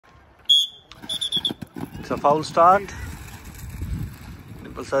It's a foul start.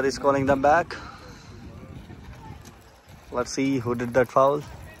 Dimple sir is calling them back. Let's see who did that foul.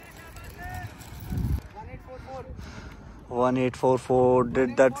 1844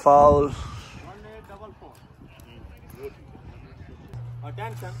 did that foul.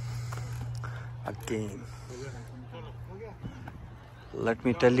 Again. Let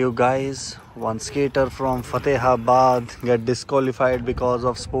me tell you guys, one skater from Fatehabad get disqualified because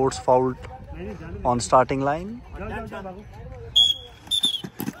of sports foul on starting line.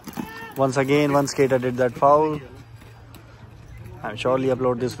 Once again, one skater did that foul. I'll surely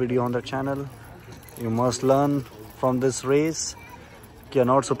upload this video on the channel. You must learn from this race. You're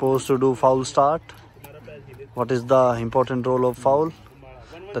not supposed to do foul start. What is the important role of foul?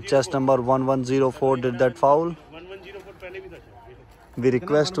 The chest number 1104 did that foul. We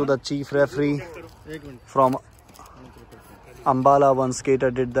request to the chief referee from Ambala, one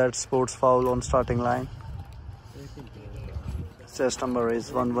skater did that sports foul on starting line. Chest number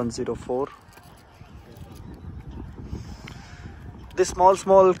is 1104. These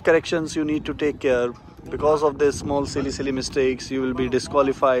small corrections you need to take care. Because of these small silly mistakes, you will be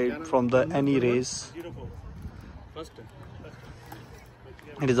disqualified from any race.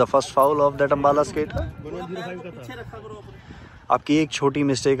 It is the first foul of that Ambala skater. आपकी एक छोटी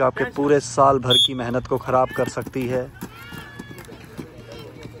mistake आपके पूरे साल भर की मेहनत को खराब कर सकती है.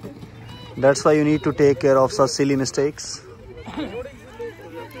 That's why you need to take care of such silly mistakes.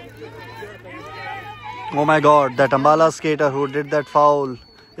 Oh my God, that Ambala skater who did that foul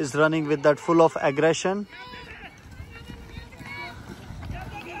is running with that full of aggression.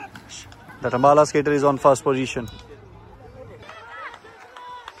 That Ambala skater is on first position.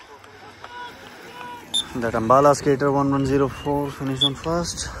 That Ambala skater 1104 finished on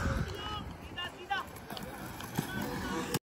first.